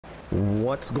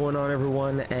What's going on,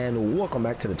 everyone, and welcome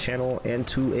back to the channel and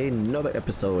to another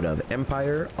episode of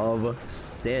Empire of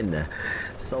Sin.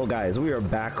 So guys, we are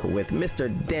back with Mr.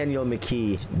 Daniel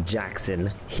McKee Jackson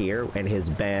here and his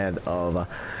band of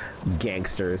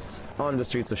gangsters on the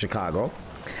streets of Chicago.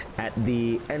 At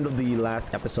the end of the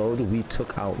last episode, we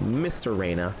took out Mr.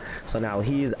 Reyna, so now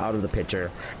he's out of the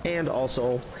picture, and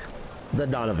also the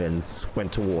Donovans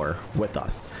went to war with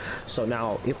us. So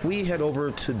now if we head over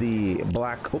to the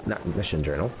not mission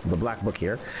journal, the black book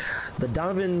here, the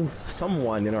Donovans,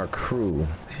 someone in our crew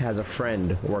has a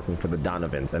friend working for the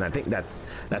Donovans, and I think that's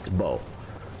Bo.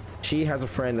 She has a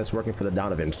friend that's working for the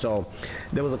Donovans. So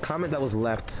there was a comment that was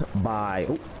left by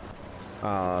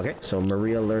okay, so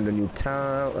Maria learned a new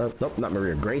talent. Nope, not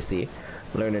Maria, Gracie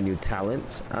learned a new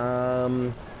talent.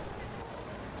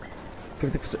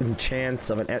 50%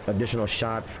 chance of an additional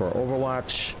shot for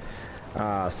Overwatch,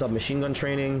 submachine gun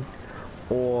training,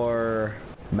 or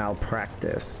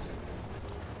malpractice.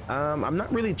 I'm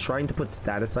not really trying to put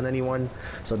status on anyone,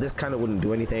 so this kind of wouldn't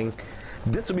do anything.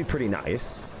 This would be pretty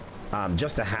nice,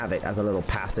 just to have it as a little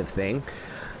passive thing,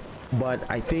 but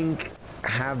I think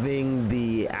having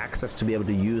the access to be able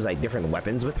to use like different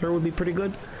weapons with her would be pretty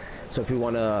good. So if we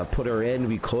want to put her in,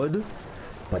 we could,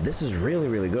 but this is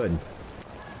really good.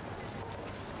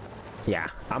 Yeah,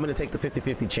 I'm gonna take the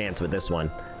 50-50 chance with this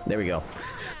one. There we go.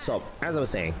 So as I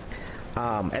was saying,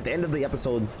 at the end of the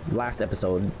episode, last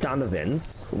episode,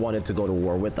 Donovans wanted to go to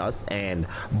war with us, and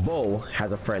Bo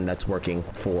has a friend that's working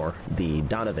for the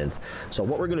Donovans. So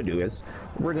what we're gonna do is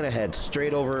we're gonna head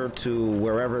straight over to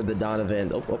wherever the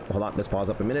Donovan. Oh, hold on, let's pause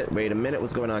up a minute. Wait a minute,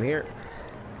 what's going on here?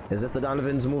 Is this the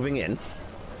Donovans moving in?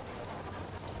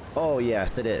 Oh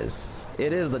yes, it is.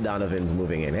 It is the Donovans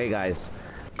moving in. Hey guys,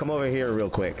 come over here real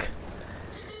quick.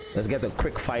 Let's get the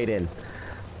quick fight in.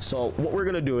 So what we're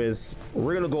gonna do is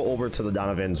we're gonna go over to the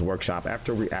Donovan's workshop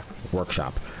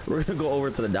we're gonna go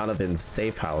over to the Donovan's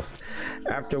safe house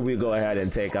after we go ahead and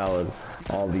take out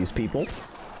all these people,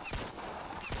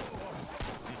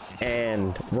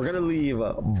 and we're gonna leave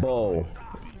Bo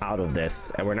out of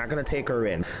this, and we're not gonna take her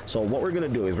in. So what we're gonna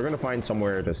do is we're gonna find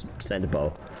somewhere to send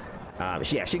Bo.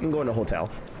 Yeah, she can go in the hotel.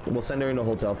 We'll send her in the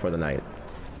hotel for the night.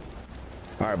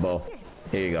 All right, Bo,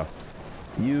 here you go.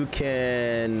 You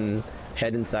can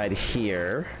head inside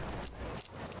here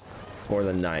for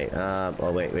the night.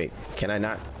 Oh wait, can I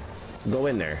not go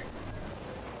in there?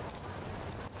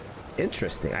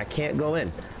 Interesting, I can't go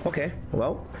in. Okay,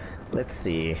 well, let's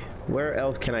see, where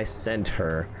else can I send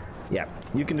her? Yeah,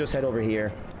 you can just head over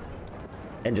here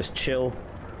and just chill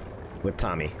with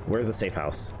Tommy. Where's the safe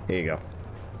house? Here you go.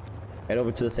 Head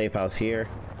over to the safe house here,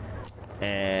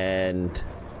 and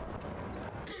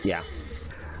yeah.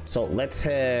 So let's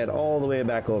head all the way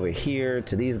back over here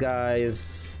to these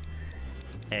guys,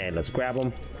 and let's grab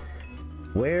them.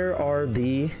 Where are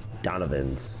the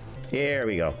Donovans? Here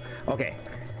we go. Okay,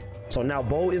 so now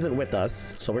Bo isn't with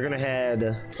us, so we're gonna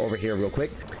head over here real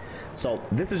quick. So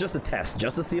this is just a test,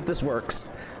 just to see if this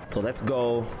works. So let's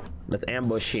go, let's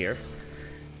ambush here,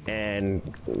 and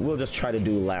we'll just try to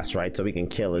do last right so we can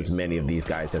kill as many of these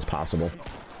guys as possible.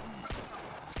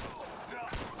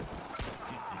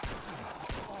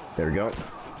 There we go.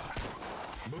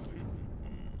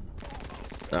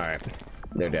 All right,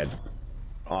 they're dead.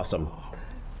 Awesome.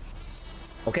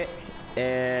 Okay,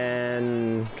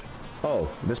 and oh,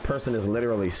 this person is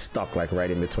literally stuck like right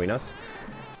in between us.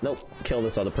 Nope, kill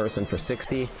this other person for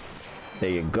 60. There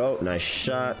you go, nice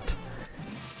shot.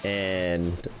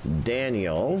 And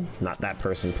Daniel, not that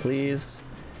person, please.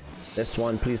 This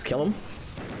one, please kill him.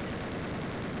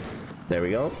 There we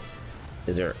go.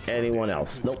 Is there anyone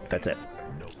else? Nope, that's it.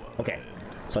 Okay,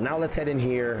 so now let's head in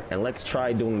here and let's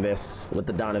try doing this with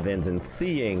the Donovans and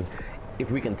seeing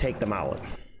if we can take them out.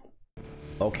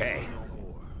 Okay.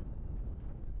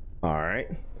 All right.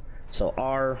 So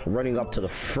R running up to the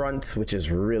front, which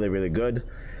is really good.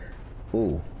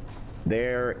 Ooh,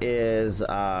 there is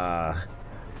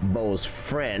Bo's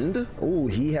friend. Ooh,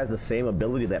 he has the same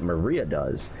ability that Maria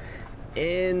does.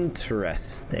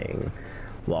 Interesting.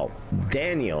 Well,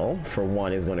 Daniel, for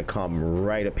one, is going to come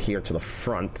right up here to the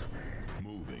front.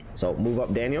 So move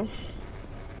up, Daniel.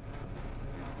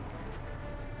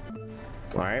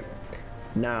 All right.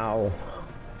 Now,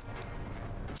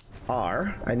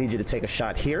 R, I need you to take a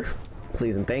shot here,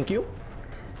 please and thank you.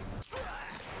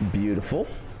 Beautiful.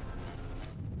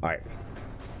 All right.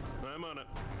 I'm on it.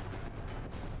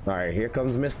 All right, here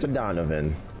comes Mr.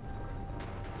 Donovan.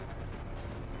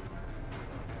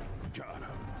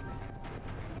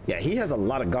 Yeah, he has a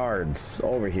lot of guards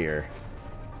over here.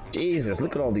 Jesus,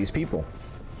 look at all these people.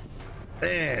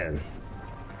 Man.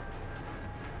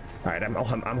 All right,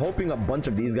 I'm hoping a bunch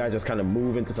of these guys just kind of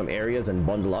move into some areas and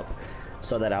bundle up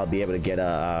so that I'll be able to get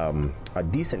a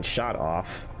decent shot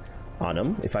off on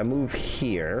them. If I move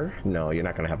here, no, you're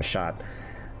not going to have a shot.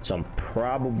 So I'm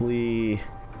probably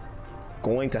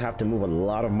going to have to move a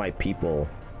lot of my people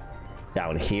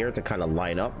down here to kind of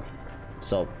line up.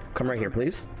 So come right here,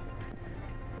 please.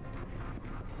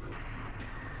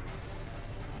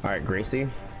 All right, Gracie,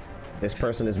 this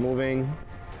person is moving.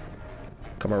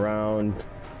 Come around.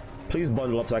 Please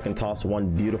bundle up so I can toss one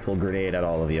beautiful grenade at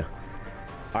all of you.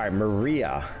 All right,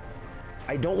 Maria.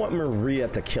 I don't want Maria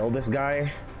to kill this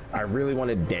guy. I really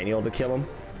wanted Daniel to kill him.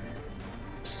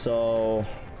 So,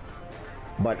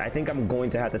 but I think I'm going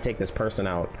to have to take this person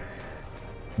out,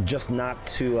 just not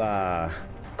to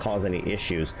cause any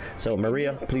issues. So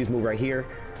Maria, please move right here.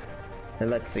 And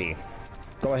let's see.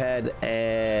 Go ahead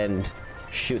and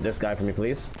shoot this guy for me,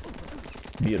 please.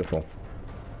 Beautiful.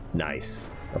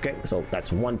 Nice. Okay, so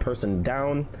that's one person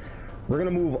down. We're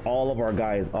gonna move all of our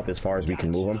guys up as far as we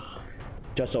can move them,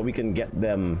 just so we can get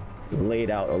them laid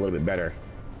out a little bit better.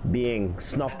 Being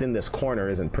snuffed in this corner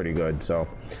isn't pretty good. So, all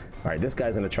right, this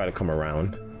guy's gonna try to come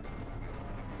around.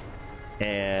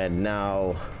 And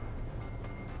now,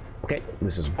 okay,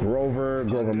 this is Grover.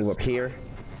 Grover, move up here.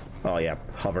 Oh yeah,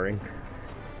 hovering.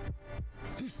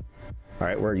 All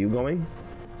right, where are you going?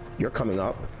 You're coming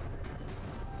up.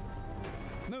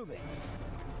 Moving.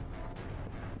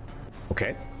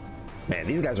 Okay. Man,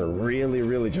 these guys are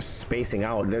really just spacing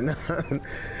out. They're not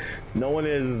no one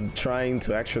is trying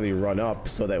to actually run up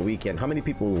so that we can. How many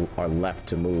people are left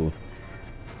to move?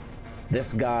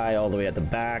 This guy all the way at the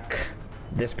back,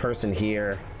 this person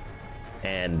here,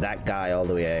 and that guy all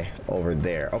the way over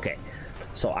there. Okay,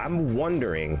 so I'm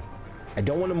wondering, I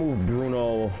don't want to move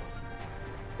Bruno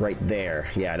right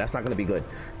there. Yeah, that's not going to be good.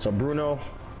 So Bruno,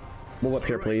 move up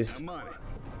here, please.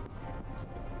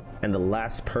 And the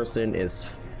last person is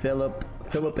Philip,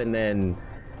 and then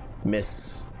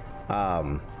Miss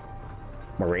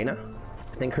Morena,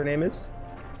 I think her name is,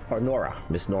 or Nora,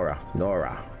 Miss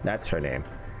Nora, that's her name.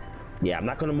 Yeah, I'm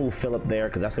not gonna move Philip there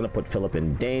because that's gonna put Philip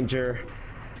in danger.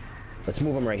 Let's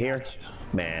move him right here.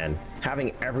 Man,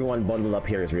 having everyone bundled up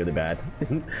here is really bad.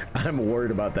 I'm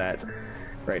worried about that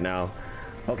right now.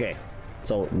 Okay,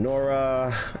 so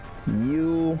Nora,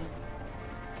 you,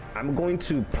 I'm going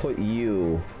to put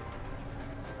you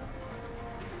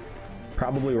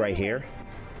probably right here,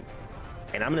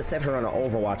 and I'm gonna set her on an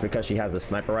overwatch because she has a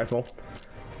sniper rifle,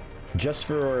 just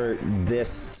for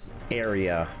this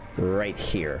area right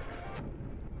here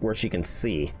where she can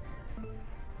see.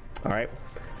 All right,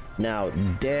 now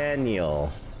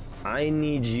Daniel, I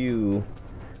need you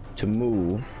to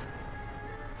move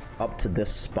up to this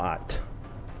spot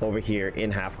over here in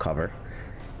half cover,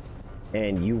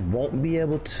 and you won't be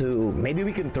able to, maybe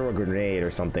we can throw a grenade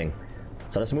or something.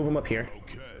 So let's move him up here.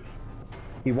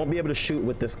 He won't be able to shoot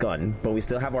with this gun, but we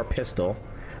still have our pistol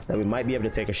that we might be able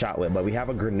to take a shot with, but we have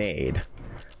a grenade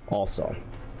also.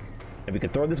 And we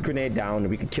can throw this grenade down and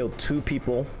we can kill 2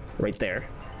 people right there.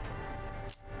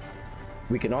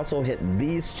 We can also hit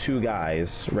these 2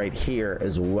 guys right here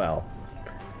as well.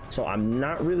 So I'm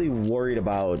not really worried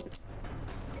about,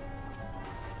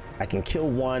 I can kill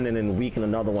one and then weaken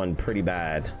another one pretty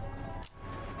bad.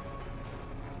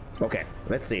 Okay,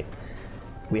 let's see.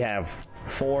 We have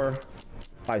 4,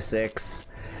 5, 6.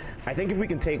 I think if we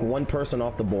can take one person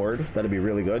off the board, that'd be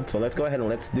really good. So let's go ahead and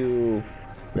let's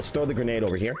throw the grenade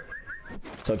over here.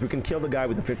 So if we can kill the guy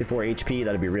with the 54 HP,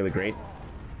 that'd be really great.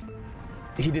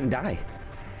 He didn't die.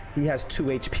 He has 2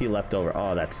 HP left over.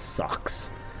 Oh, that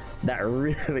sucks. That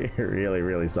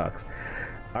really sucks.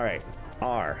 All right,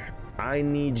 R, I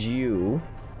need you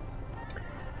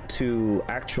to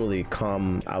actually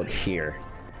come out here.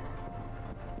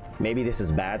 Maybe this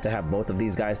is bad to have both of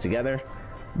these guys together,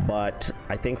 but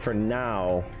I think for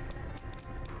now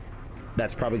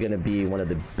that's probably going to be one of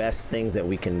the best things that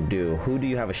we can do. Who do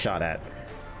you have a shot at?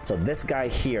 So this guy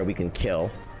here we can kill.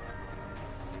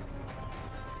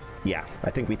 Yeah,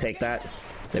 I think we take that.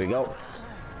 There we go.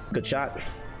 Good shot.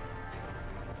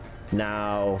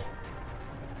 Now,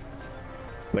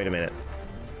 wait a minute.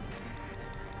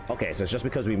 Okay, so it's just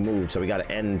because we moved, so we got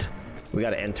to end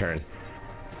turn.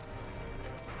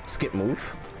 Skip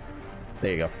move.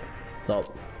 There you go. So,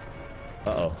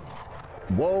 uh-oh.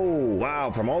 Whoa, wow,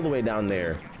 from all the way down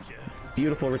there.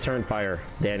 Beautiful return fire,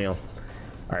 Daniel.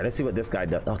 All right, let's see what this guy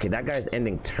does. Okay, that guy's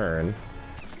ending turn.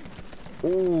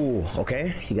 Ooh, okay,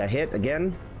 he got hit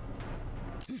again.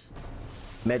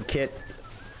 Med kit.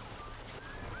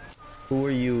 Who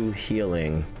are you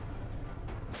healing?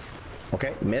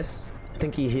 Okay, miss. I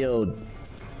think he healed.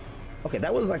 Okay,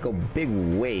 that was like a big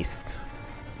waste.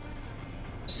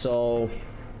 So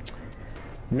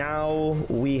Now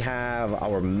we have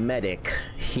our medic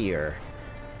here,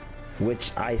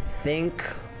 which I think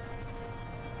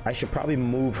I should probably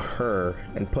move her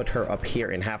and put her up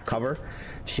here in half cover.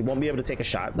 She won't be able to take a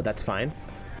shot, but that's fine.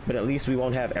 But at least we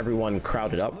won't have everyone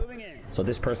crowded up. So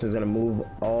this person is going to move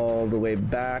all the way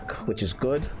back, which is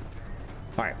good.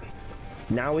 All right,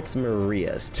 now it's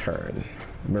Maria's turn.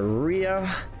 Maria,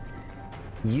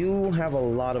 you have a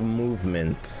lot of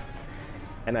movement,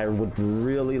 and I would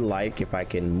really like if I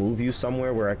can move you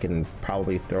somewhere where I can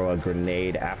probably throw a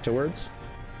grenade afterwards.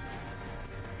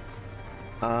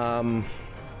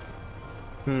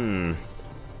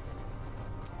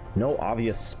 No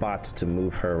obvious spots to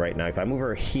move her right now. If I move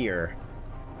her here,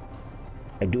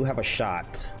 I do have a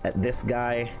shot at this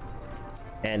guy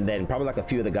and then probably like a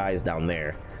few of the guys down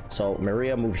there. So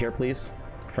Maria, move here please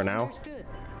for now.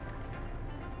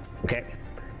 Okay,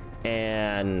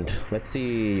 and let's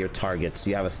see your targets.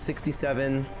 You have a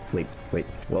 67. Wait,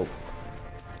 whoa.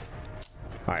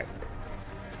 All right,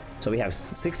 so we have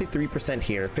 63%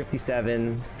 here,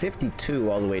 57, 52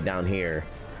 all the way down here.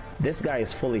 This guy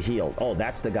is fully healed. Oh,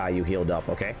 that's the guy you healed up.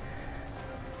 Okay,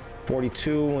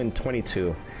 42 and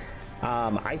 22.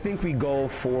 I think we go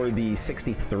for the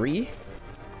 63.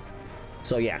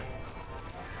 So yeah,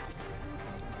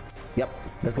 yep,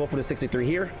 let's go for the 63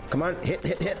 here. Come on,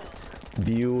 hit.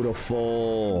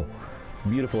 Beautiful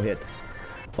hits.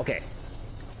 Okay,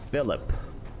 Philip,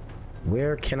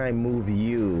 where can I move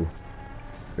you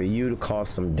for you to cause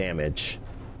some damage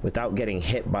without getting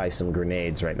hit by some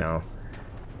grenades right now?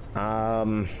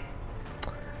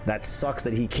 That sucks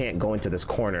that he can't go into this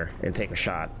corner and take a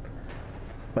shot,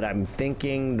 but I'm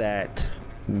thinking that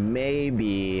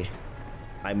maybe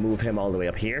I move him all the way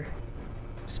up here,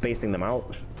 spacing them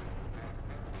out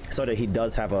so that he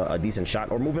does have a decent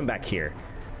shot, or move him back here.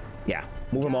 Yeah,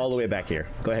 move him all the way back here.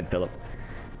 Go ahead, Philip.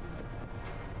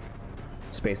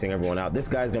 Spacing everyone out. This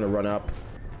guy's gonna run up.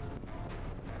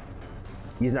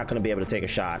 He's not gonna be able to take a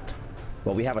shot,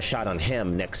 but we have a shot on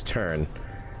him next turn.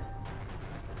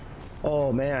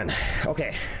 Oh man.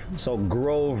 Okay, so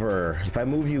Grover, if I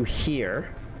move you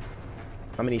here,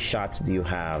 how many shots do you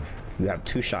have? You have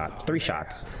 2 shots, 3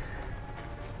 shots.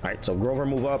 All right, so Grover,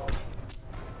 move up.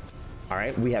 All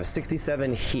right, we have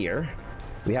 67 here.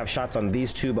 We have shots on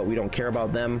these 2, but we don't care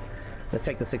about them. Let's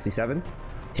take the 67.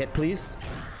 Hit, please.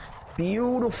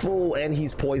 Beautiful, and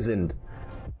he's poisoned.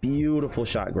 Beautiful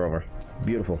shot, Grover.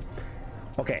 Beautiful.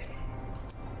 Okay.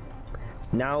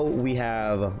 Now we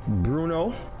have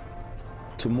Bruno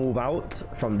to move out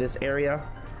from this area.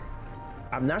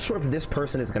 I'm not sure if this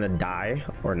person is gonna die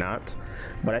or not,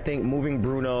 but I think moving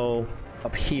Bruno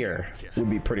up here would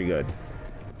be pretty good.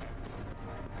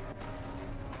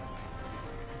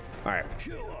 All right,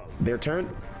 their turn.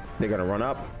 They're gonna run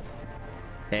up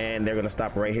and they're gonna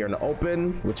stop right here in the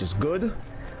open, which is good.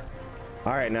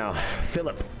 All right, now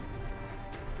Philip,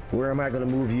 where am I gonna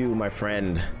move you, my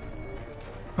friend?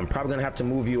 I'm probably gonna have to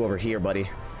move you over here, buddy.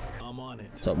 I'm on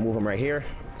it. So move him right here.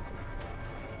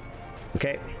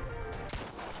 Okay.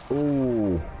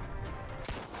 Ooh.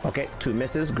 Okay, 2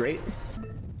 misses. Great.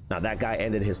 Now that guy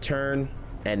ended his turn,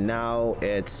 and now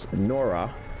it's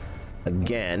Nora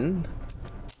again.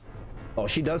 Oh,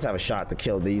 she does have a shot to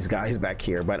kill these guys back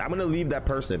here, but I'm gonna leave that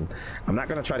person. I'm not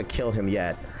gonna try to kill him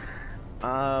yet.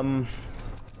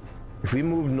 If we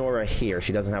move Nora here,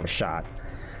 she doesn't have a shot.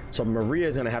 So Maria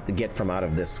is gonna have to get from out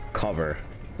of this cover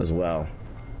as well.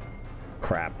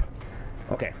 Crap.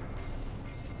 Okay.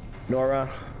 Nora,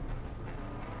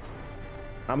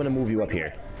 I'm gonna move you up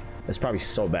here. It's probably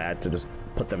so bad to just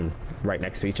put them right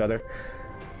next to each other.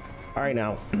 All right,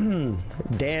 now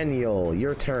Daniel,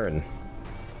 your turn.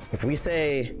 If we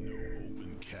say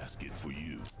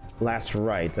last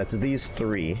rites, that's these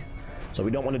 3, so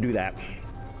we don't want to do that.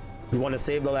 We want to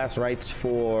save the last rites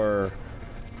for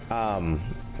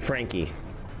Frankie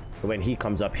when he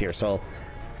comes up here. So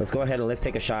let's go ahead and let's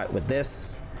take a shot with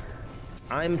this.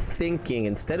 I'm thinking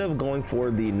instead of going for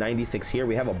the 96 here,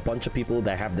 we have a bunch of people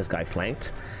that have this guy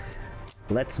flanked.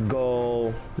 Let's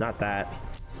go, not that.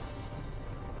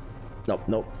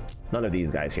 Nope, none of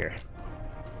these guys here.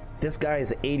 This guy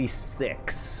is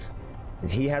 86.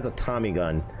 He has a Tommy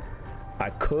gun. I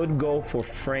could go for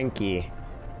Frankie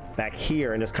back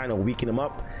here and just kind of weaken him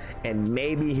up, and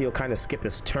maybe he'll kind of skip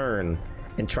his turn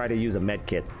and try to use a med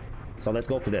kit. So let's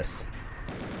go for this.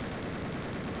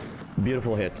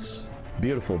 Beautiful hits.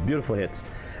 Beautiful hits.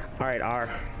 All right, R,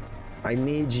 I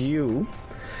need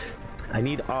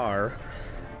R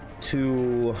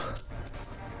to,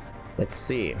 let's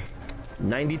see,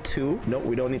 92. Nope,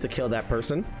 we don't need to kill that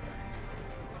person.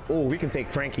 Oh, we can take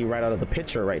Frankie right out of the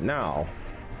picture right now.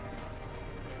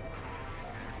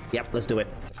 Yep, let's do it.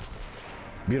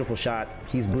 Beautiful shot.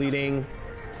 He's bleeding.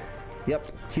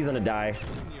 Yep, he's gonna die.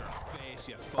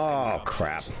 Oh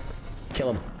crap.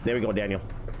 Kill him. There we go, Daniel.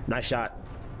 Nice shot.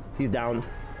 He's down.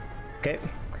 Okay.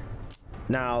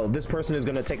 Now this person is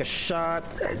gonna take a shot.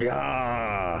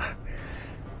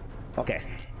 Okay.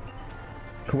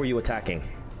 Who are you attacking?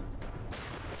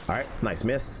 All right, nice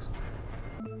miss.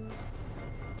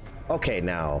 Okay,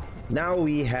 now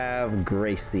we have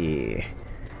Gracie.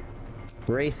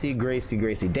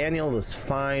 Gracie. Daniel is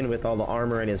fine with all the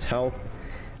armor and his health.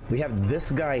 We have this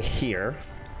guy here.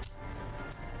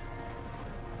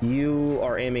 You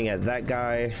are aiming at that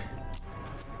guy.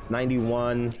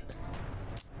 91.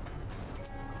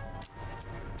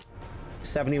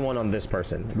 71 on this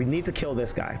person. We need to kill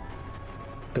this guy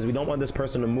because we don't want this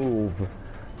person to move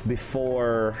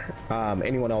before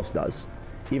anyone else does,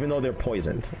 even though they're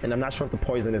poisoned, and I'm not sure if the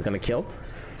poison is going to kill.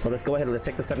 So let's go ahead and let's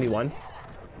take the 71.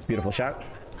 Beautiful shot.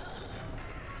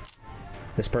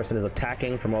 This person is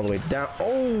attacking from all the way down.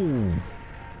 Oh,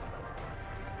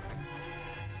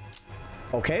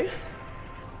 okay.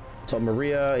 So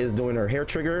Maria is doing her hair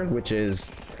trigger, which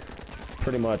is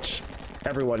pretty much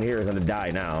everyone here is going to die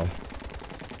now.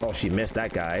 Oh, she missed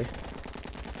that guy.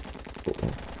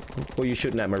 Who are you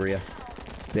shooting at, Maria?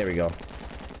 There we go.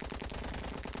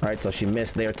 All right, so she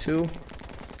missed there too.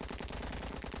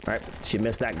 All right, she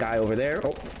missed that guy over there.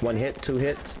 Oh, 1 hit, 2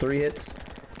 hits, 3 hits.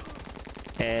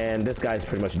 And this guy's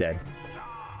pretty much dead.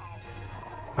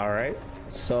 All right,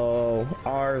 so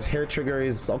ours hair trigger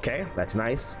is okay. That's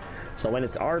nice. So when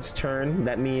it's ours turn,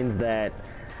 that means that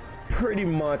pretty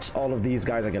much all of these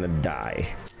guys are gonna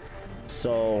die.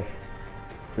 So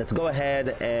let's go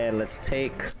ahead and let's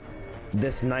take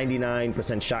this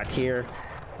 99% shot here.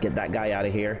 Get that guy out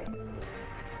of here.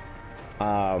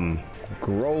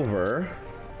 Grover,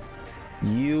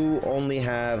 you only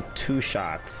have 2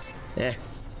 shots.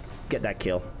 Get that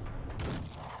kill.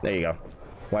 There you go.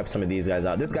 Wipe some of these guys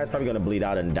out. This guy's probably gonna bleed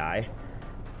out and die.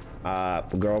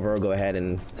 Grover, go ahead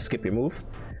and skip your move.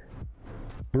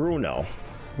 Bruno,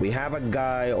 we have a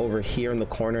guy over here in the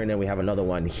corner, and then we have another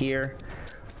one here.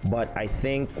 But I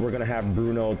think we're gonna have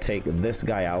Bruno take this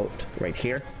guy out right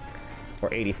here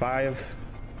for 85.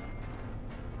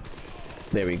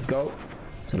 There we go.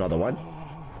 It's another one.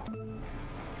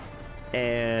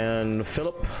 And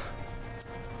Philip,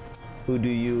 who do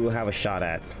you have a shot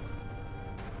at?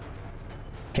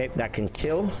 Okay, that can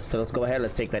kill. So let's go ahead.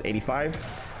 Let's take that 85.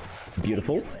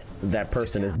 Beautiful. That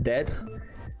person is dead.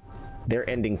 Their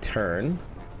ending turn.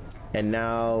 And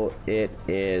now it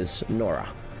is Nora.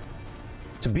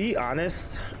 To be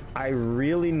honest, I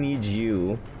really need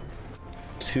you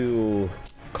to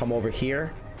come over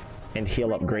here and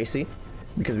heal up Gracie,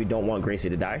 because we don't want Gracie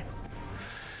to die.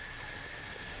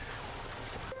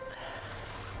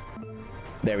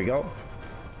 There we go.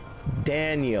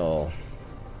 Daniel.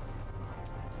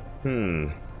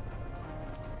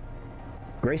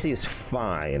 Gracie is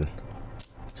fine.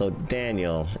 So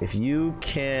Daniel, if you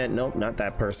can, nope, not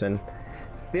that person.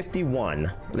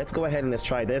 51. Let's go ahead and let's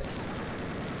try this.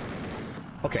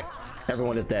 Okay,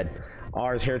 everyone is dead.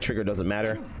 Ours hair trigger doesn't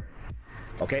matter.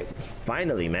 Okay,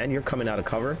 finally, man, you're coming out of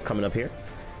cover, coming up here.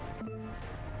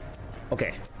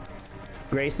 Okay,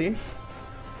 Gracie.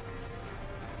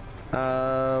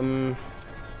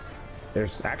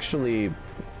 There's actually,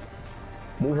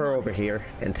 move her over here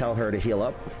and tell her to heal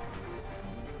up.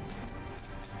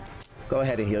 Go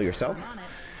ahead and heal yourself.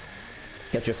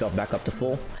 Get yourself back up to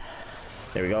full.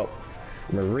 There we go.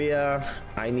 Maria,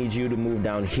 I need you to move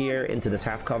down here into this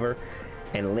half cover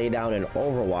and lay down an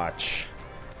overwatch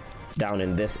down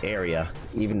in this area,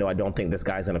 even though I don't think this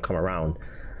guy's gonna come around.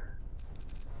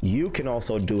 You can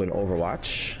also do an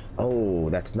overwatch. Oh,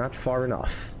 that's not far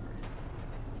enough.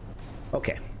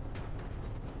 Okay.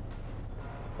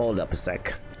 Hold up a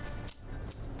sec.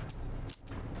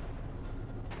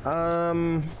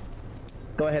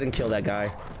 Go ahead and kill that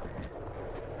guy.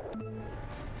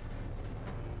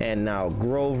 And now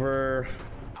Grover,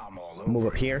 move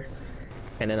up here,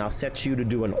 and then I'll set you to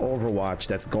do an overwatch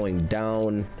that's going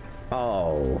down.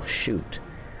 Oh shoot,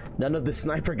 none of the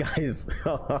sniper guys.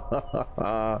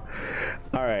 All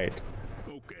right,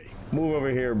 okay, move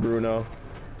over here, Bruno.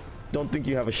 Don't think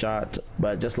you have a shot,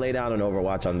 but just lay down an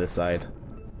overwatch on this side,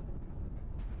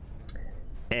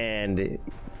 and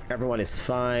everyone is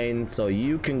fine, so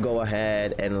you can go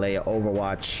ahead and lay an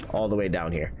overwatch all the way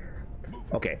down here.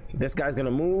 Okay, this guy's gonna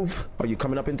move. Are you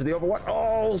coming up into the overwatch?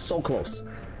 Oh, so close.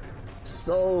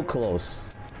 So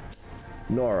close.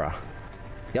 Nora.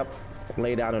 Yep.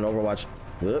 Lay down an overwatch.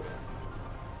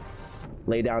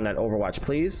 Lay down that overwatch,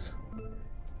 please.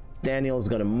 Daniel's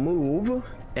gonna move,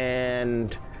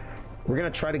 and we're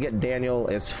gonna try to get Daniel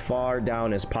as far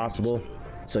down as possible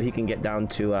so he can get down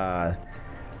to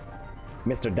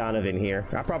Mr. Donovan here.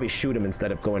 I'll probably shoot him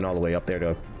instead of going all the way up there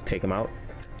to take him out.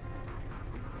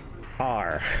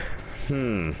 R.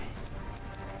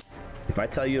 If I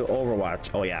tell you Overwatch,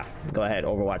 oh yeah, go ahead,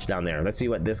 Overwatch down there. Let's see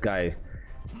what this guy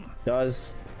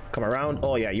does. Come around.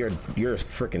 Oh yeah, you're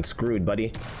freaking screwed,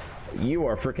 buddy. You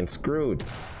are freaking screwed.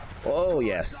 Oh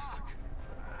yes.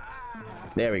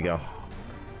 There we go.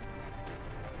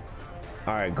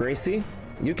 All right, Gracie,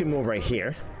 you can move right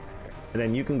here, and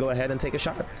then you can go ahead and take a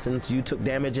shot since you took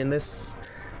damage in this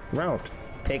round.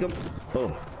 Take him.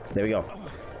 Boom. There we go.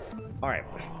 All right.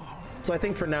 So I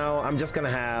think for now, I'm just gonna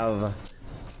have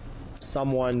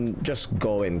someone just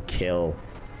go and kill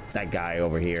that guy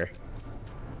over here.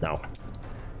 No.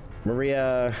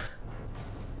 Maria,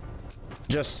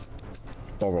 just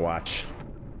Overwatch.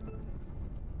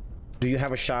 Do you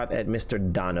have a shot at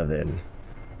Mr. Donovan?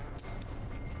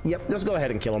 Yep, just go ahead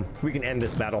and kill him. We can end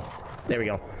this battle. There we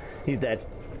go. He's dead.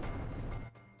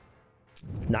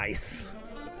 Nice.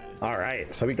 All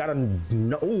right, so we got a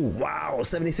oh wow,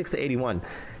 76 to 81.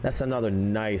 That's another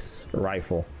nice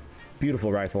rifle.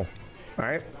 Beautiful rifle. All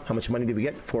right, how much money did we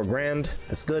get? 4 grand.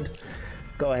 That's good.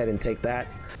 Go ahead and take that.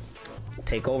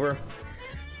 Take over.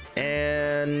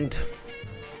 And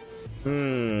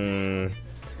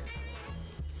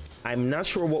I'm not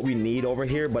sure what we need over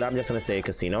here, but I'm just gonna say a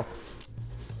casino.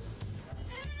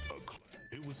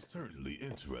 It was certainly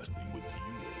interesting with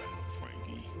you around,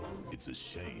 Frankie. It's a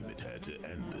shame it had to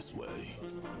end this way.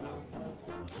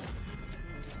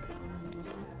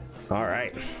 All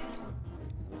right.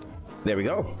 There we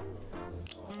go.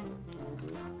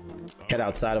 Head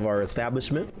outside of our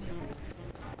establishment.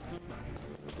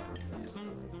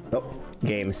 Oh,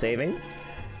 game saving.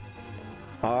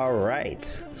 All right.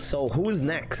 So who's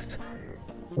next?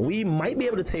 We might be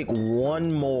able to take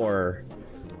one more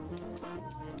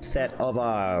set of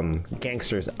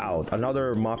gangsters out.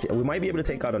 Another mafia. We might be able to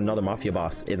take out another mafia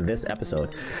boss in this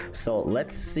episode. So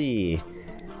let's see.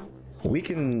 We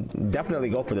can definitely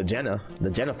go for the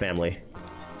Genna family.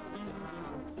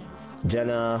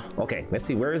 Genna. Okay, let's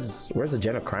see. Where's the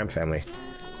Genna crime family?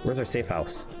 Where's our safe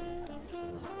house?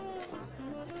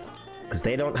 Because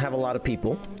they don't have a lot of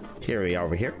people. Here we are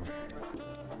over here.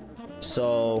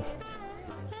 So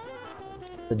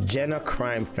the Genna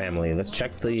crime family. Let's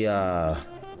check the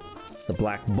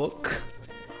black book.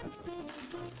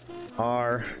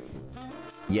 R.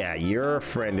 Yeah, your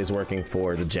friend is working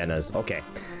for the Gennas. Okay,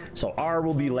 so R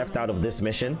will be left out of this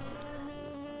mission.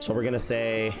 So we're gonna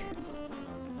say,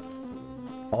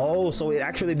 oh, so it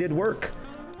actually did work.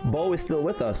 Bo is still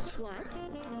with us.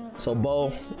 So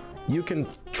Bo, you can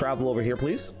travel over here,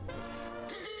 please.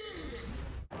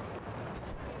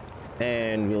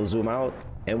 And we'll zoom out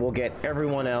and we'll get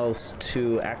everyone else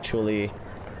to actually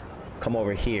come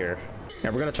over here.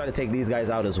 And we're gonna try to take these guys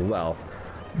out as well.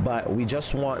 But we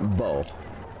just want Bo.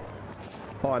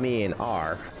 Oh, I mean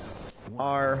R.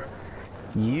 R,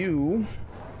 you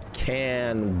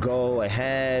can go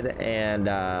ahead and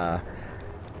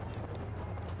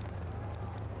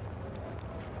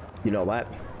you know what?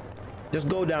 Just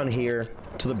go down here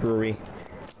to the brewery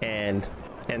and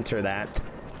enter that.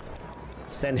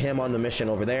 Send him on the mission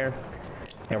over there.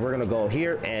 And we're gonna go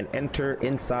here and enter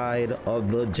inside of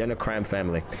the Genna crime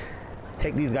family.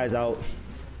 Take these guys out.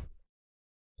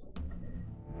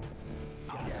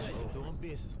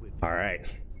 All right,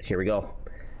 here we go.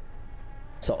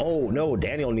 So, oh no,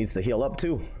 Daniel needs to heal up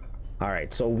too. All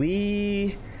right, so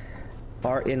we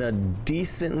are in a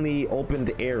decently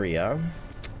opened area.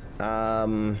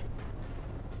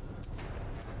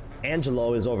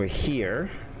 Angelo is over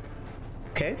here.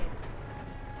 Okay.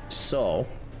 So,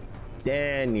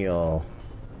 Daniel,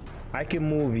 I can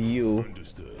move you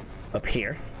up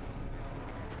here.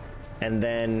 And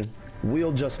then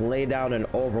we'll just lay down an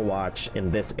Overwatch in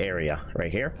this area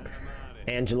right here.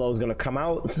 Angelo's gonna come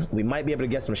out. We might be able to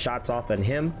get some shots off on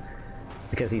him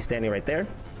because he's standing right there.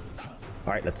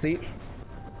 All right, let's see.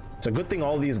 It's a good thing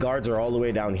all these guards are all the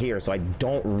way down here, so I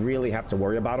don't really have to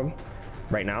worry about them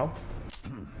right now.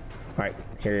 All right,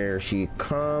 here she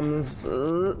comes.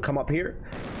 Come up here.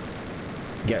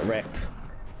 Get wrecked.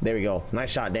 There we go.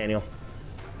 Nice shot, Daniel.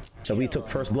 So we took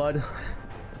first blood.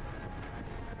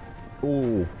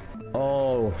 Ooh.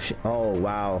 Oh, oh,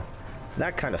 wow.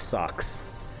 That kind of sucks.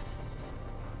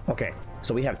 Okay,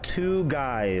 so we have 2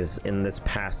 guys in this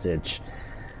passage.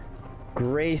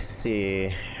 Gracie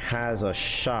has a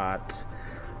shot,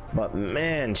 but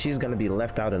man, she's gonna be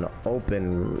left out in the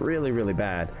open really, really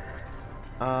bad.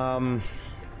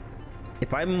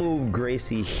 If I move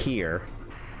Gracie here.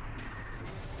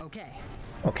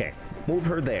 Okay, move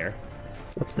her there.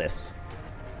 What's this?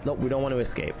 Nope, we don't want to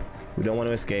escape. We don't want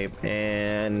to escape.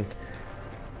 And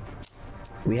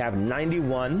we have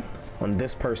 91 on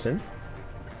this person.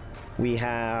 We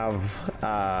have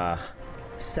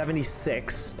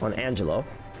 76 on Angelo.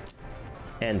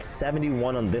 And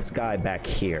 71 on this guy back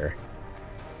here.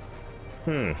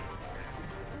 You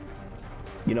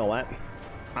know what?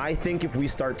 I think if we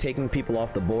start taking people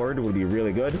off the board, it would be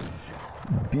really good.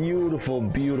 Beautiful,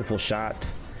 beautiful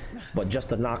shot. But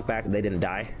just a knockback, they didn't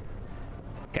die.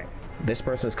 Okay, this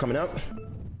person is coming up.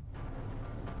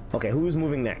 Okay, who's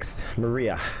moving next?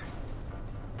 Maria.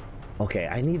 Okay,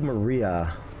 I need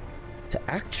Maria to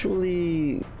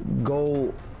actually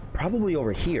go probably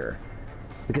over here.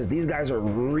 Because these guys are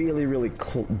really, really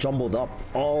jumbled up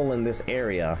all in this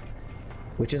area,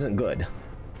 which isn't good.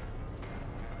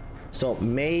 So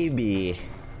maybe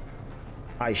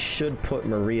I should put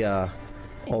Maria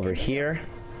over here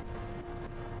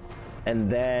and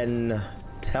then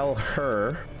tell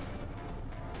her,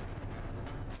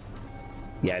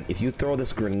 yeah, if you throw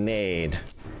this grenade,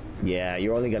 yeah,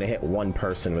 you're only gonna hit one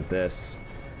person with this,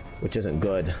 which isn't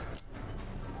good.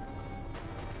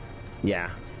 Yeah,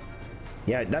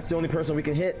 that's the only person we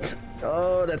can hit.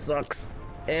 Oh, that sucks.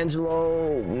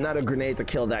 Angelo, not a grenade to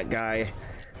kill that guy.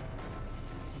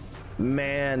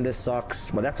 Man, this sucks,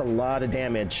 but that's a lot of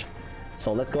damage.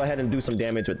 So let's go ahead and do some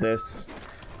damage with this.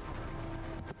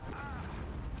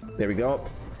 There we go.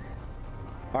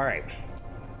 All right.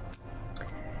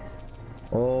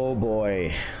 Oh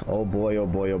boy. Oh boy, oh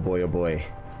boy, oh boy, oh boy.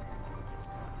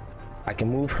 I can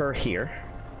move her here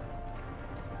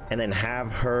and then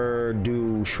have her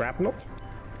do shrapnel.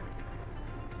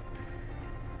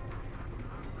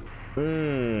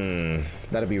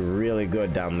 That'd be really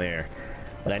good down there.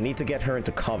 But I need to get her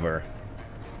into cover.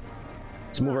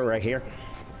 Let's move her right here.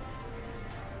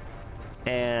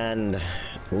 And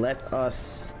let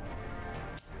us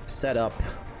set up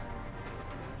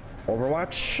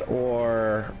Overwatch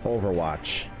or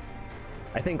Overwatch.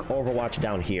 I think Overwatch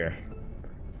down here.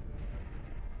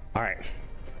 All right.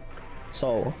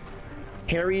 So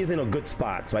Harry is in a good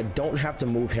spot, so I don't have to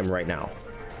move him right now.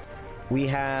 We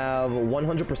have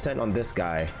 100% on this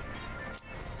guy.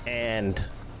 And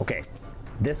okay.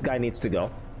 This guy needs to go.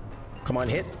 Come on,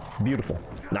 hit. Beautiful.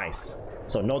 Nice.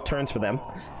 So no turns for them.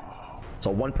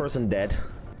 So one person dead.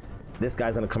 This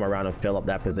guy's gonna come around and fill up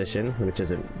that position, which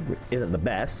isn't the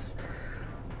best.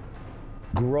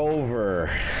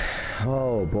 Grover.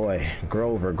 Oh boy.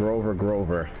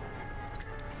 Grover.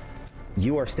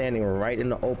 You are standing right in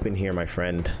the open here, my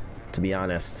friend, to be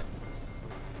honest.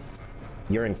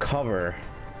 You're in cover,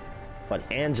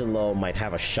 but Angelo might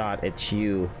have a shot at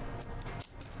you.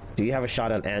 Do you have a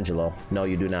shot on Angelo? No,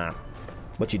 you do not.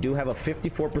 But you do have a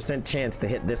 54% chance to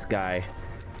hit this guy.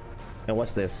 And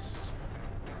what's this?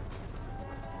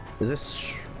 Is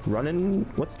this running?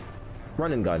 What's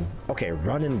run and gun? Okay,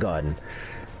 run and gun.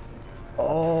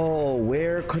 Oh,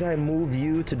 where could I move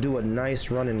you to do a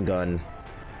nice run and gun?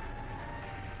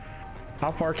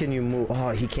 How far can you move? Oh,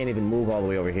 he can't even move all the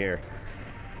way over here.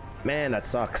 Man, that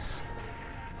sucks.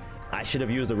 I should have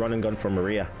used the run and gun for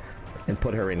Maria and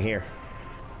put her in here.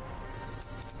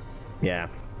 Yeah,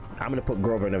 I'm gonna put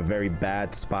Grover in a very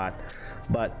bad spot,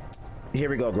 but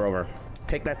here we go, Grover.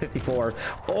 Take that 54.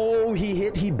 Oh, he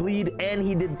hit, he bleed, and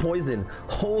he did poison.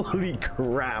 Holy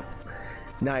crap.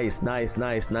 Nice.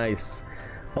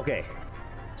 Okay,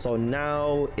 so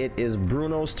now it is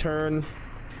Bruno's turn.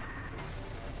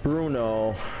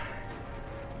 Bruno,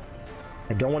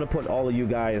 I don't want to put all of you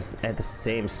guys at the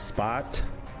same spot,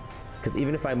 because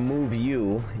even if I move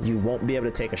you, you won't be able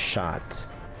to take a shot.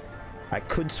 I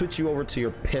could switch you over to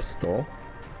your pistol.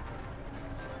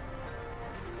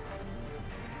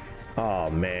 Oh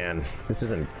man, this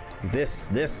isn't,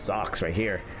 this sucks right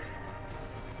here.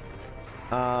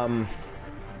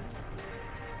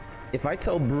 If I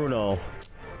tell Bruno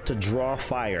to draw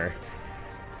fire,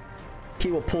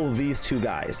 he will pull these two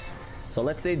guys. So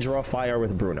let's say draw fire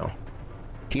with Bruno.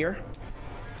 Here,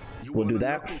 we'll do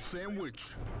that.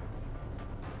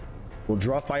 We'll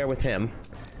draw fire with him.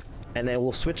 And then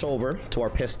we'll switch over to our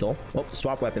pistol. Oh,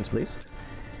 swap weapons, please.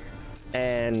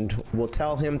 And we'll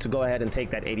tell him to go ahead and take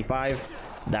that 85.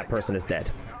 That person is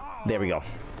dead. There we go.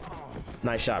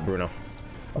 Nice shot, Bruno.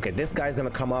 Okay, this guy's gonna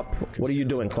come up. What are you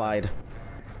doing, Clyde?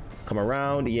 Come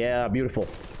around. Yeah, beautiful.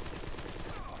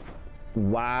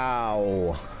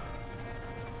 Wow.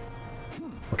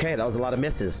 Okay, that was a lot of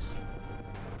misses.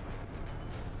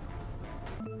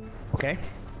 Okay.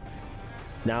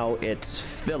 Now it's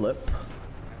Philip.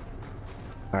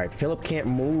 All right, Philip can't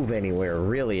move anywhere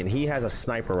really, and he has a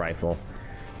sniper rifle.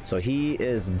 So he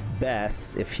is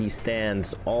best if he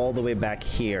stands all the way back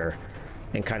here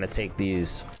and kind of take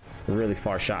these really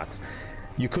far shots.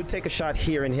 You could take a shot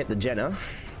here and hit the Genna,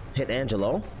 hit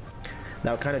Angelo.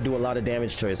 That would kind of do a lot of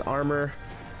damage to his armor.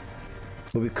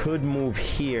 But we could move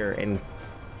here and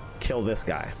kill this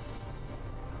guy.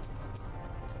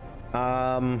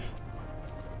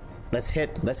 Let's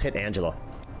hit Angelo.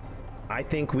 I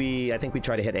think we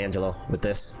try to hit Angelo with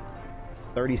this.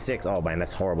 36. Oh man,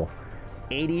 that's horrible.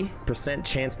 80%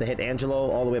 chance to hit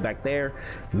Angelo all the way back there.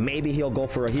 Maybe he'll go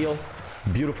for a heal.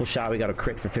 Beautiful shot. We got a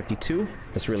crit for 52.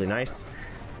 That's really nice.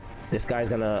 This guy's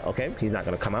gonna, okay, he's not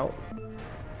gonna come out.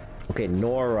 Okay,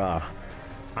 Nora,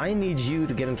 I need you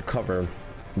to get into cover,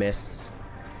 miss.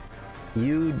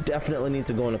 You definitely need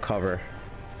to go into cover.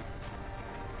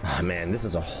 Oh, man, this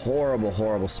is a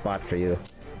horrible spot for you.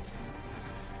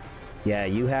 Yeah,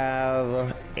 you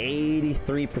have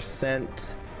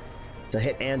 83% to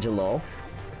hit Angelo.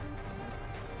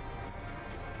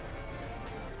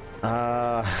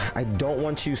 I don't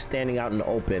want you standing out in the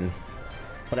open,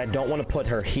 but I don't want to put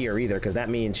her here either, because that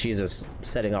means she's just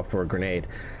setting up for a grenade.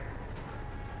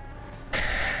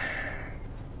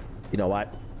 You know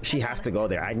what? She has to go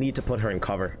there. I need to put her in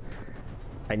cover.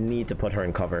 I need to put her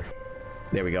in cover.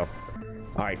 There we go.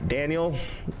 All right, Daniel.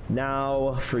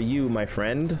 Now for you, my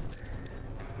friend.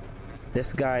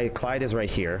 This guy, Clyde, is right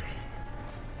here.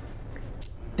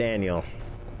 Daniel,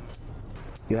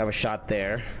 you have a shot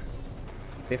there.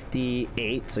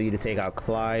 58, so you need to take out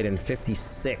Clyde, and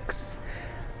 56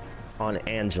 on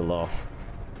Angelo.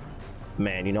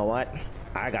 Man, you know what?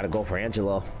 I gotta go for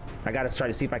Angelo. I gotta try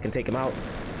to see if I can take him out.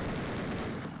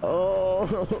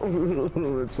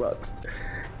 Oh, it sucks.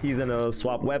 He's gonna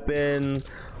swap weapon.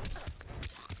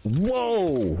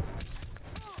 Whoa!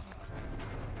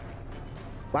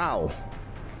 Wow.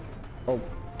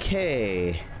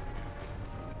 Okay.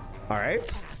 All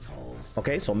right.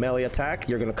 Okay, so melee attack.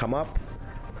 You're gonna come up.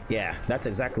 Yeah, that's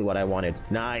exactly what I wanted.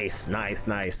 Nice, nice,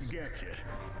 nice.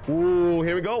 Ooh,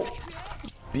 here we go.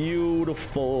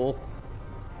 Beautiful.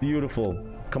 Beautiful.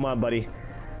 Come on, buddy.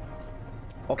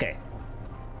 Okay.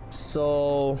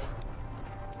 So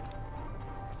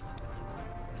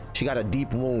she got a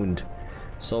deep wound.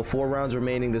 So 4 rounds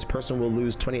remaining. This person will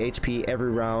lose 20 HP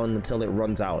every round until it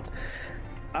runs out.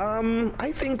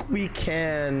 I think we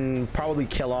can probably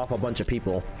kill off a bunch of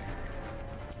people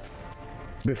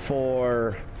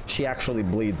before she actually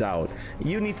bleeds out.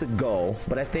 You need to go,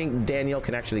 but I think Daniel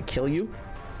can actually kill you.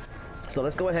 So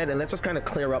let's go ahead and let's just kind of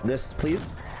clear up this,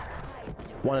 please.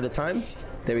 One at a time.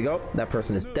 There we go. That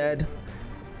person is dead.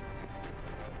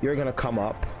 You're gonna come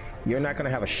up. You're not gonna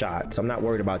have a shot, so I'm not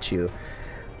worried about you.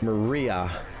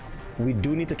 Maria, we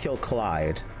do need to kill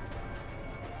Clyde.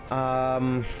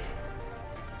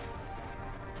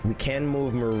 We can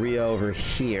move Maria over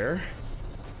here.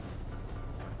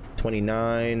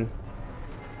 29.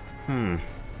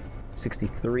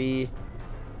 63.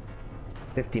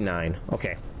 59.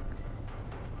 Okay.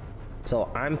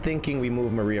 So I'm thinking we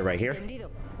move Maria right here.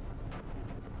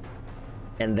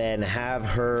 And then have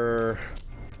her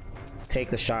take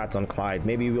the shots on Clyde.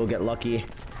 Maybe we'll get lucky.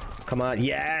 Come on.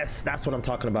 Yes, that's what I'm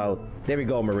talking about. There we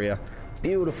go, Maria.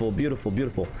 Beautiful, beautiful,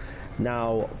 beautiful.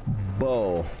 Now,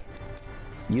 Bo,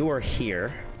 you are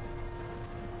here.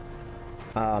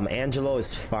 Angelo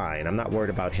is fine. I'm not worried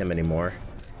about him anymore.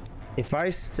 If I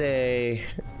say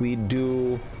we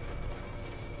do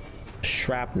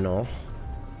shrapnel,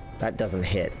 that doesn't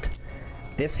hit.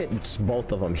 This hits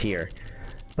both of them here.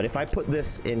 But if I put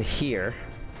this in here,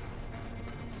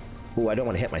 ooh, I don't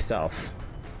want to hit myself.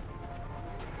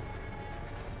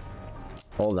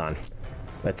 Hold on.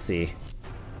 Let's see.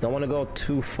 Don't want to go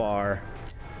too far.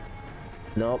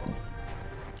 Nope.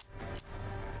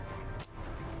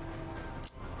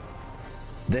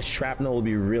 This shrapnel will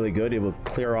be really good. It will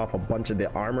clear off a bunch of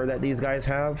the armor that these guys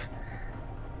have.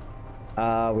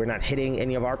 We're not hitting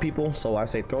any of our people, so I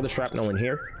say throw the shrapnel in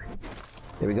here.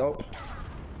 There we go.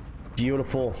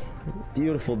 Beautiful.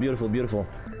 Beautiful, beautiful, beautiful.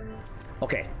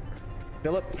 Okay.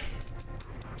 Philip,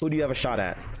 who do you have a shot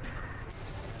at?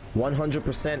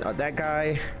 100% of that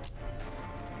guy.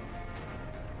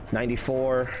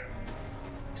 94.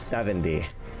 70.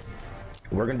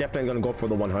 We're definitely gonna go for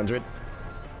the 100.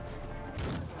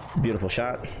 Beautiful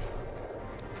shot.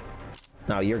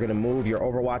 Now you're gonna move. You're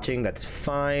overwatching. That's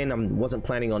fine. I wasn't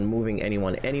planning on moving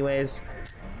anyone anyways.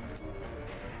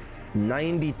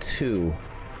 92.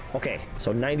 Okay,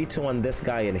 so 92 on this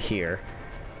guy in here.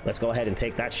 Let's go ahead and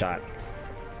take that shot.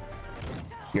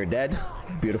 You're dead.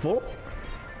 Beautiful.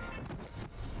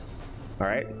 All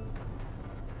right.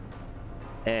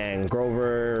 And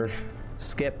Grover,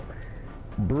 Skip,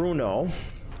 Bruno,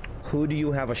 who do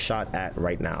you have a shot at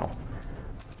right now?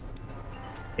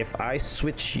 If I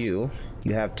switch you,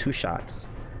 you have 2 shots.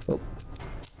 Oh.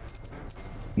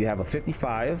 You have a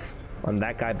 55 on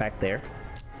that guy back there.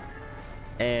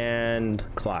 And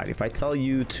Clyde, if I tell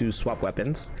you to swap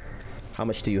weapons, how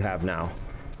much do you have now?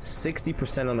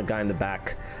 60% on the guy in the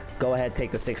back. Go ahead,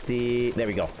 take the 60. There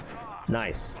we go.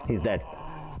 Nice. He's dead.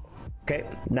 Okay,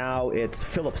 now it's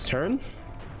Philip's turn.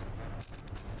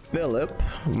 Philip,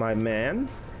 my man.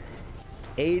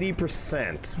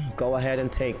 80%. Go ahead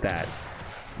and take that.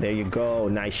 There you go.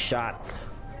 Nice shot.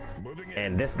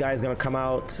 And this guy's gonna come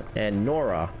out, and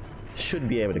Nora should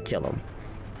be able to kill him.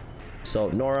 So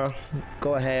Nora,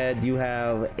 go ahead. You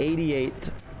have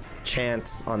 88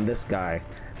 chance on this guy.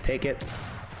 Take it.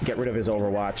 Get rid of his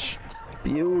Overwatch.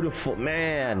 Beautiful,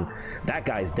 man. That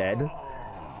guy's dead.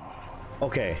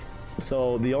 Okay,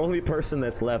 so the only person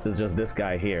that's left is just this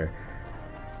guy here.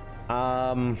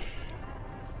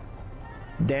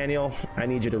 Daniel, I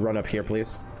need you to run up here,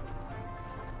 please.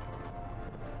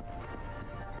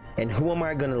 And who am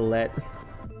I gonna let?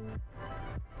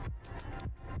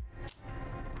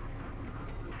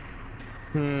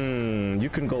 You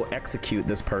can go execute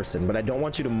this person, but I don't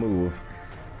want you to move.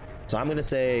 So I'm gonna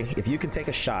say, if you can take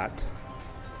a shot,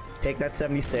 take that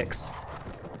 76.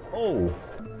 Oh,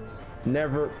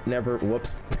 never,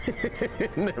 whoops.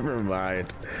 Never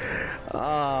mind.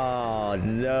 Oh,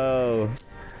 no.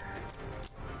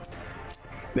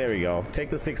 There we go. Take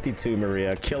the 62,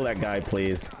 Maria. Kill that guy,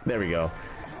 please. There we go.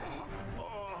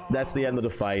 That's the end of the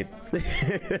fight.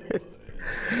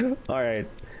 All right.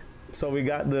 So we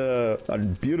got the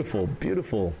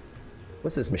beautiful.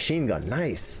 What's this machine gun?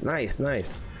 Nice.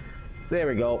 There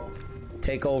we go.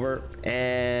 Take over,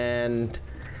 and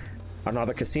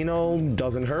another casino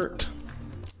doesn't hurt.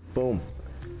 Boom.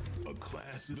 A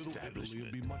class establishment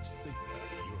will be much safer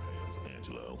in your hands,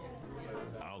 Angelo.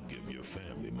 I'll give your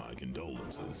family my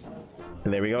condolences.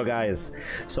 And there we go, guys.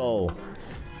 So,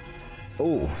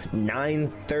 oh,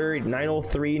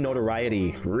 903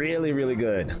 notoriety. Really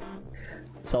good.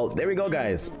 So there we go,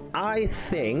 guys. I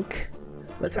think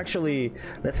let's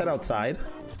head outside.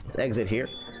 Let's exit here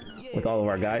with all of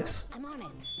our guys.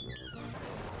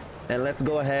 And let's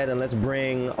go ahead and let's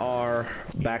bring our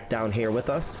back down here with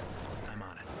us.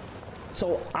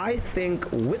 So I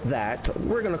think with that,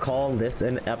 we're gonna call this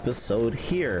an episode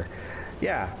here.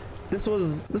 Yeah, this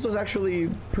was actually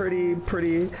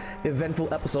pretty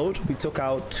eventful episode. We took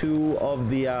out 2 of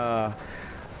the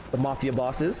mafia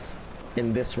bosses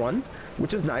in this run,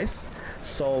 which is nice.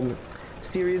 So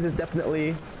series is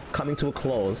definitely coming to a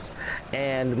close,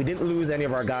 and we didn't lose any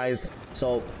of our guys.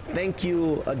 So thank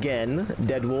you again,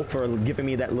 Deadwolf, for giving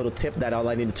me that little tip that all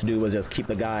I needed to do was just keep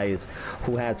the guys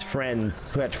who had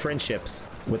friendships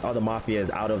with other mafias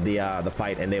out of the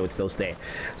fight, and they would still stay.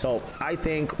 So I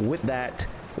think with that,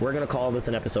 we're gonna call this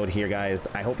an episode here, guys.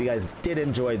 I hope you guys did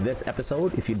enjoy this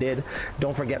episode. If you did,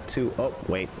 don't forget to, oh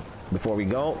wait, before we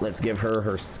go, let's give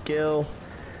her skill.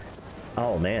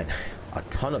 Oh man, a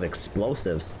ton of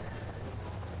explosives.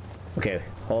 Okay,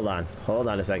 hold on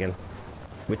a second.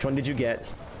 Which one did you get?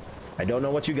 I don't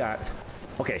know what you got.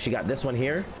 Okay, she got this one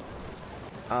here.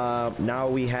 Now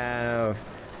we have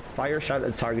fire shot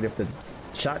at the target. If the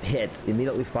shot hits,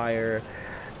 immediately fire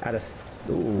at a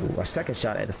second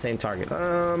shot at the same target.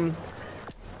 Throw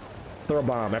a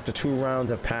bomb. After 2 rounds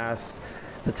have passed,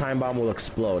 the time bomb will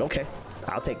explode. Okay,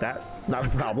 I'll take that. Not a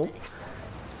problem.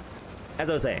 As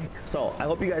I was saying, so I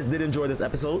hope you guys did enjoy this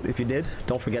episode. If you did,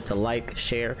 don't forget to like,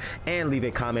 share, and leave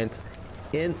a comment.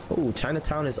 Oh,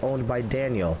 Chinatown is owned by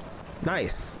Daniel.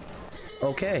 Nice.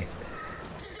 Okay.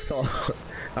 So,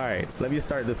 all right, let me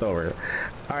start this over.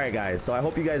 All right, guys. So I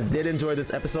hope you guys did enjoy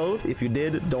this episode. If you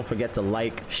did, don't forget to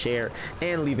like, share,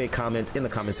 and leave a comment in the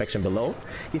comment section below.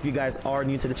 If you guys are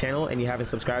new to the channel and you haven't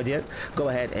subscribed yet, go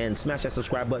ahead and smash that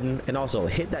subscribe button, and also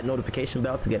hit that notification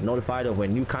bell to get notified of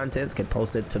when new contents get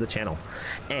posted to the channel.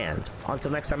 And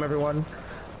until next time, everyone,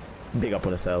 big up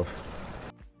on yourself.